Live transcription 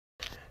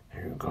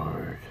Hey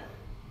guys,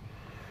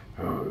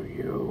 how are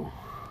you?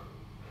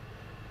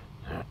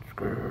 That's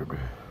good.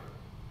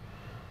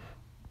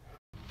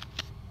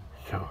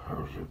 So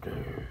how's your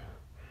day?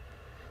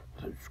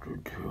 That's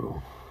good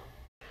too.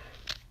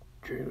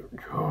 Keep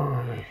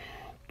trying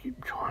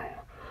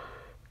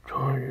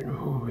to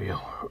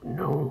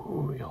know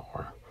who we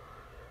are.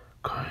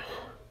 Cause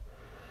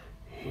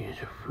he's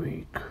a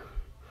freak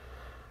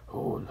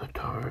all the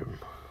time.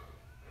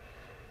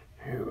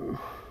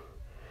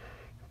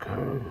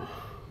 Cause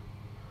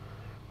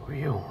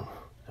we are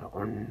the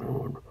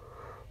unknown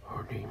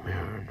hardy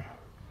man.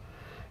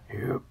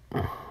 Yep.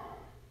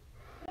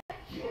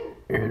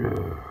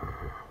 And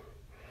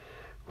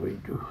we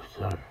do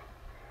stuff.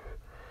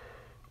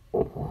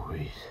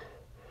 Always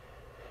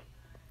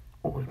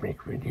make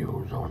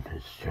videos on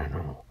his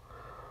channel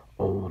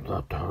all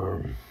the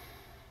time.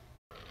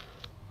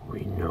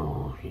 We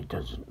know he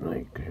doesn't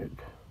like it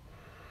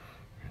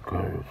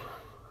because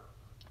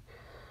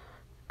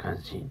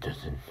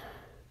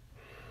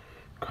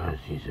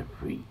he's a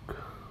freak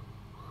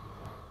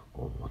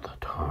all the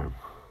time.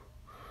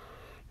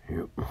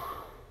 Yep.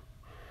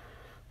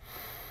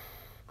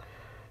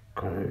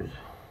 Because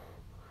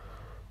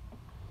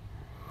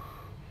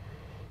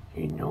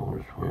he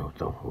knows we're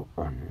the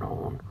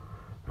unknown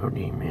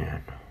hoodie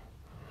man.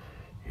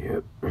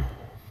 Yep.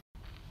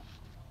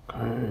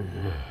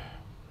 Because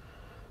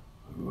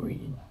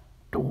we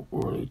don't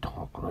really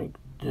talk like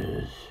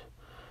this.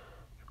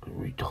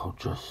 We talk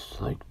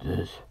just like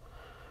this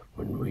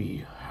when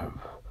we have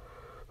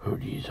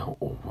hoodies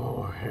over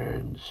our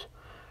heads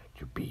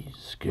to be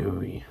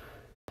scary.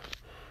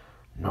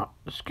 Not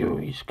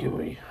scary,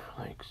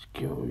 like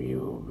scare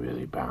you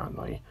really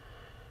badly.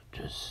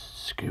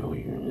 Just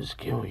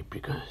scary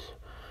because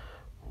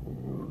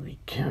we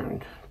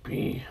can't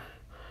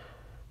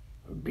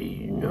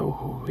know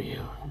who we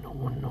are. No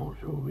one knows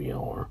who we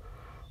are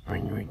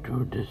when we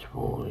do this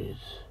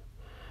voice.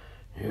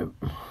 Yep.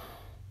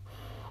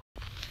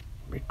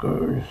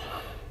 Because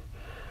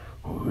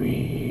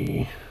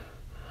we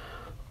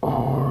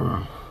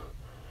are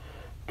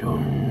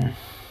doing,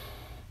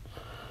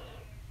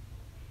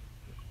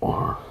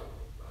 or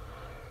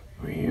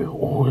we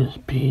always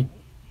be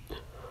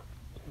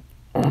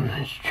on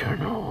his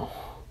channel,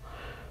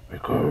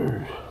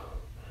 because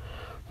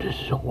this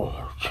is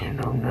our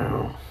channel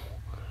now.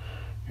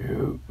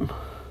 Yep.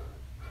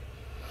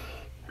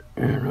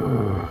 And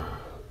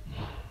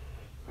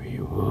we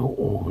will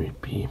always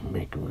be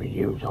making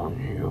videos on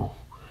you.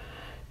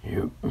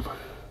 Yep.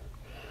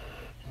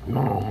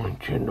 My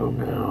channel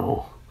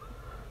now,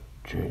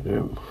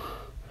 Jacob.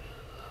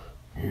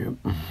 Yep.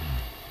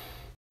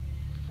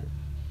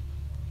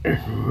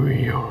 And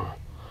we are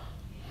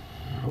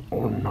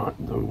not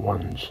the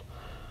ones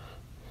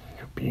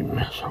to be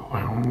messed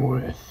around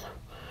with,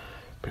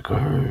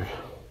 because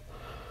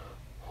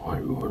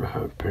what would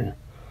happen?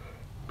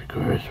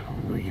 Because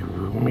we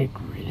will make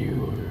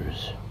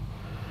videos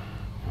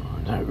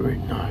that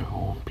I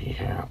won't be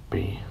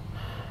happy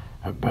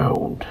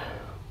about.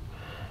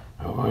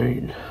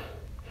 Alright?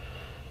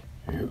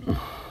 Yep.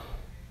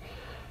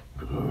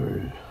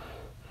 Because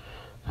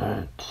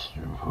that's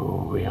who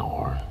we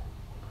are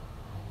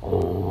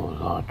all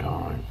the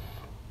time.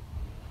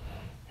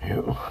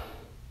 Yep.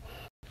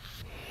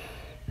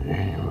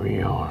 And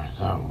we are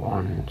the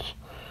ones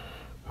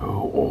who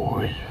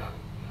always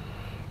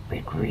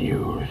make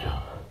videos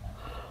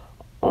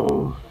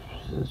of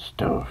the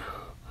stuff,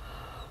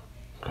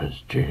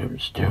 because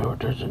Jacob still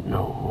doesn't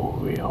know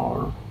who we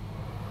are.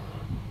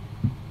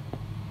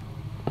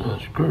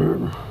 That's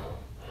good.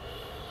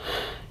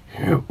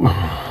 Yep.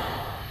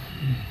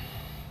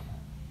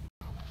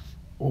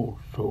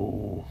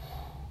 Also,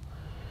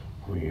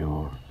 we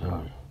are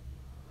the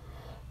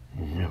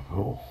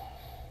never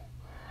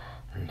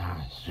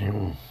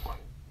lasting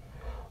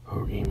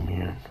hoodie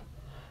man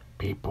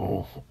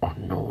people,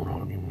 unknown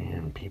hoodie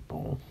man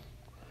people,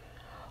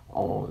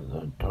 all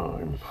the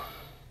time.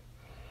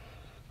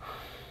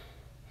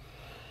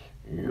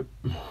 Yep.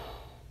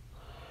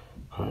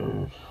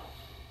 Because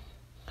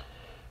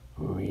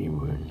we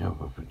will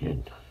never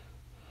forget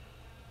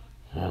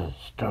that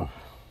stuff.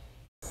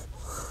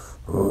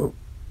 Well,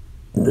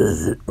 this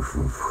is it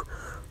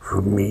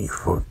for me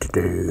for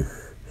today.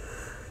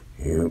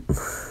 Yep.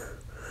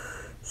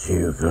 See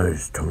you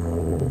guys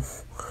tomorrow.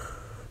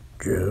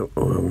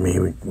 Or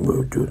maybe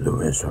we'll do the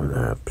rest of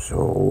the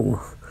episode.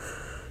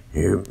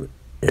 Yep.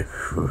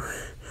 If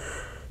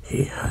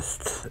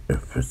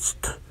it's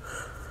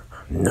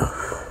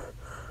enough,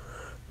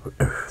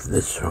 if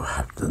this will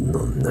happen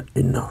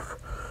enough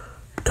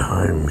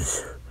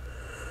times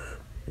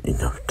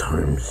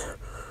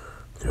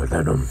to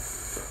let him.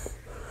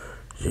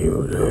 See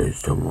you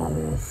guys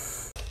tomorrow.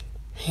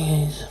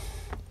 He's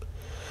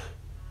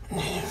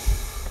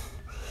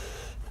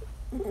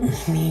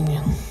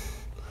meaning.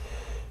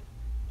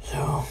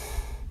 So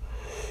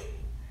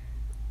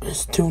I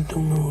still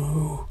don't know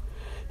who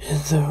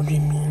his 30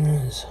 man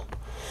is.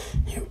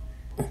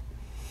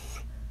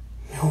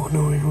 No one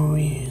knows who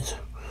he is.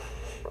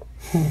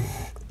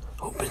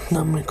 Hope it's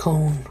not my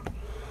clone.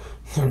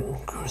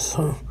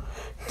 So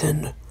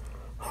than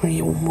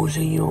almost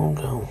a year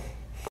ago.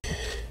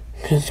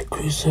 Because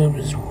Chris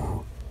Evans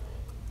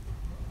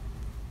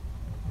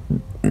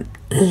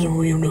is a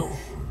weirdo.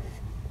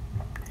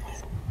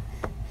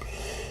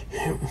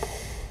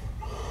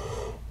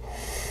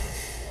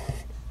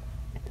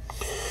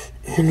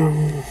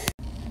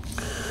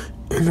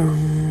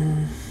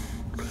 And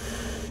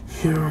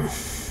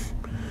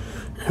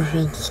if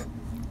it's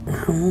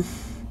him,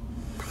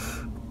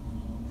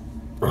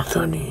 I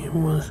thought he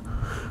was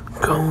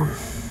gone.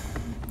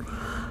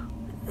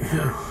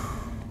 Yeah.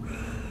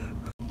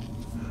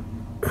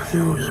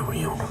 It was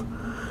weird.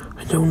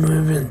 I don't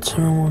know if it's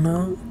him or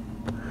not.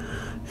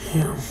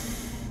 Yeah.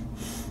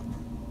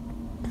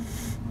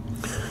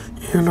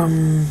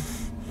 And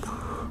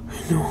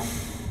you know,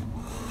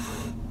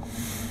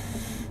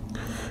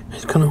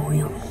 it's kind of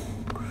weird.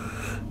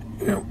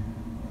 Yeah.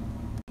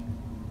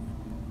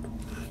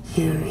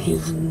 Yeah, he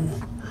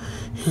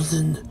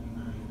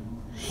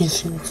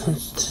thinks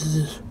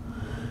it's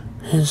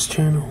his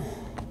channel.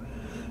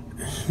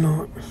 It's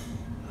not.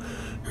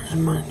 It's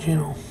my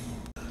channel.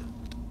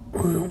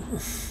 Well,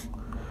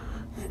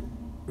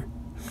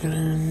 get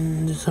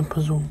in this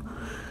episode.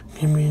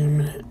 Give me a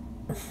minute.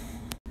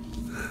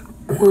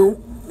 Well,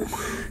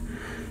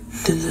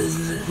 this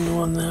is the end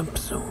of the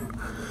episode.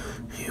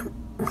 Yep.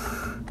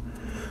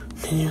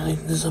 Did you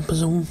like this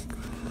episode?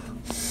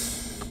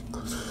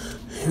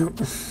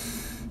 Yep.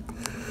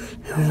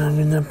 It was a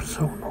good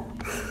episode.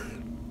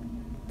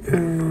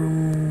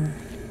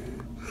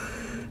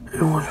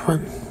 It was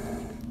fun.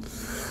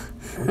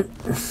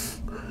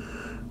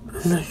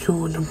 I'm not sure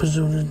what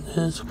episode it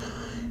is.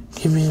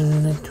 Give me a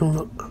minute to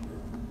look.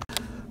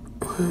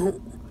 Well,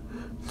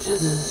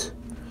 this is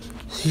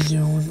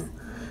season 1,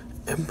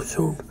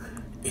 episode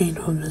 8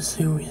 of the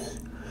series.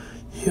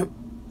 Yep.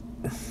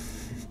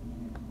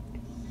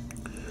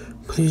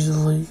 Please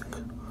like,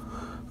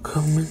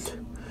 comment,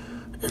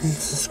 and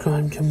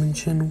subscribe to my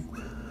channel.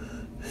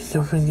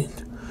 Don't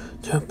forget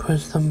to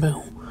press the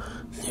bell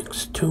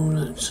next to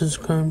the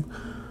subscribe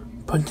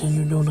button.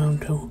 You don't have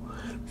to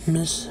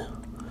miss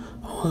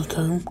all the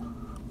time.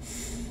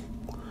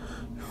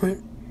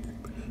 Right.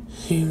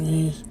 See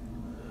you guys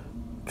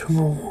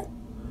tomorrow.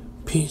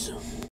 Peace.